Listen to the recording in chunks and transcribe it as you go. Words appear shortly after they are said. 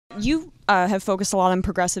You have focused a lot on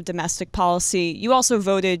progressive domestic policy. You also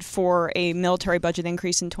voted for a military budget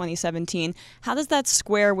increase in 2017. How does that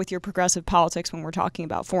square with your progressive politics when we're talking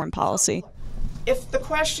about foreign policy? If the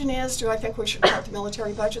question is, do I think we should cut the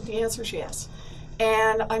military budget, the answer is yes.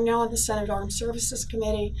 And I'm now on the Senate Armed Services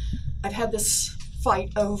Committee. I've had this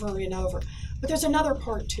fight over and over. But there's another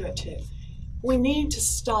part to it, too. We need to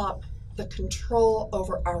stop the control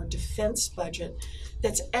over our defense budget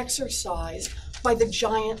that's exercised by the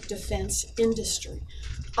giant defense industry.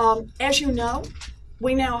 As you know,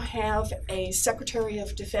 we now have a Secretary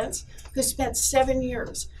of Defense who spent 7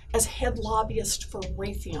 years as head lobbyist for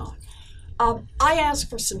Raytheon. I asked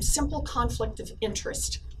for some simple conflict of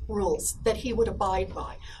interest rules that he would abide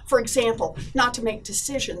by. For example, not to make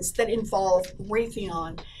decisions that involve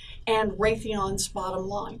Raytheon and Raytheon's bottom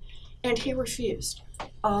line. And he refused.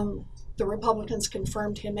 The Republicans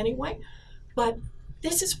confirmed him anyway, but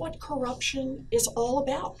this is what corruption is all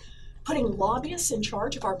about. Putting lobbyists in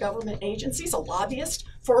charge of our government agencies, a lobbyist,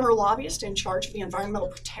 former lobbyist in charge of the Environmental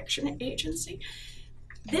Protection Agency.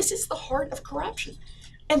 This is the heart of corruption.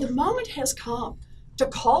 And the moment has come to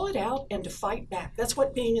call it out and to fight back. That's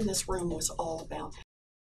what being in this room was all about.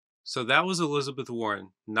 So that was Elizabeth Warren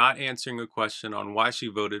not answering a question on why she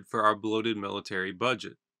voted for our bloated military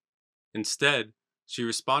budget. Instead, she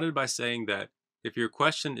responded by saying that if your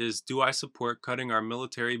question is, do I support cutting our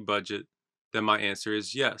military budget, then my answer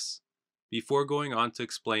is yes, before going on to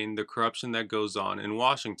explain the corruption that goes on in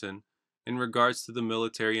Washington in regards to the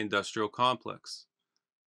military-industrial complex.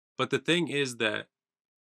 But the thing is that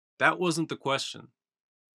wasn't the question.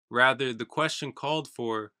 Rather, the question called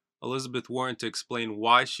for Elizabeth Warren to explain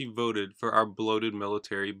why she voted for our bloated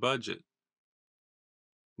military budget.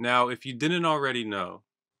 Now, if you didn't already know,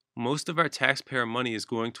 most of our taxpayer money is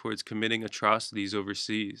going towards committing atrocities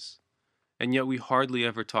overseas, and yet we hardly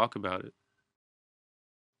ever talk about it.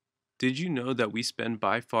 Did you know that we spend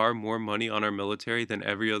by far more money on our military than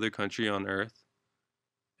every other country on Earth?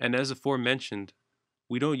 And as aforementioned,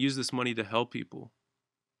 we don't use this money to help people.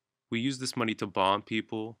 We use this money to bomb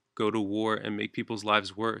people, go to war, and make people's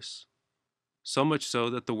lives worse. So much so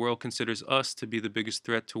that the world considers us to be the biggest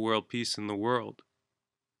threat to world peace in the world.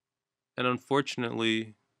 And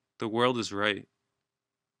unfortunately, the world is right.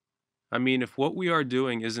 I mean, if what we are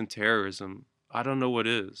doing isn't terrorism, I don't know what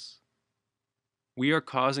is. We are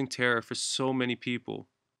causing terror for so many people,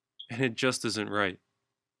 and it just isn't right.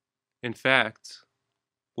 In fact,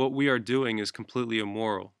 what we are doing is completely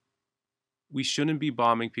immoral. We shouldn't be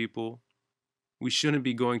bombing people, we shouldn't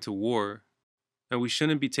be going to war, and we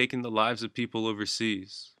shouldn't be taking the lives of people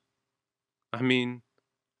overseas. I mean,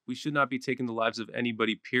 we should not be taking the lives of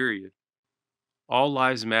anybody, period. All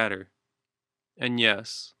lives matter. And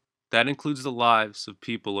yes, that includes the lives of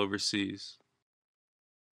people overseas.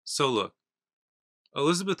 So look,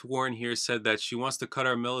 Elizabeth Warren here said that she wants to cut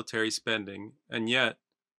our military spending, and yet,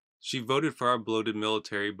 she voted for our bloated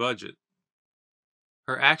military budget.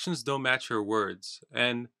 Her actions don't match her words,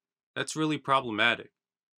 and that's really problematic.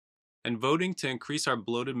 And voting to increase our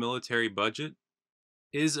bloated military budget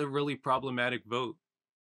is a really problematic vote.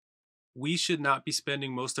 We should not be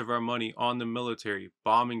spending most of our money on the military,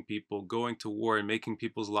 bombing people, going to war, and making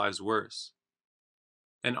people's lives worse.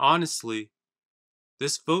 And honestly,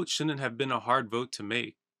 this vote shouldn't have been a hard vote to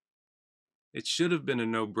make. It should have been a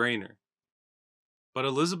no-brainer. But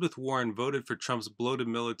Elizabeth Warren voted for Trump's bloated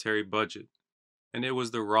military budget, and it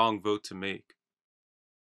was the wrong vote to make.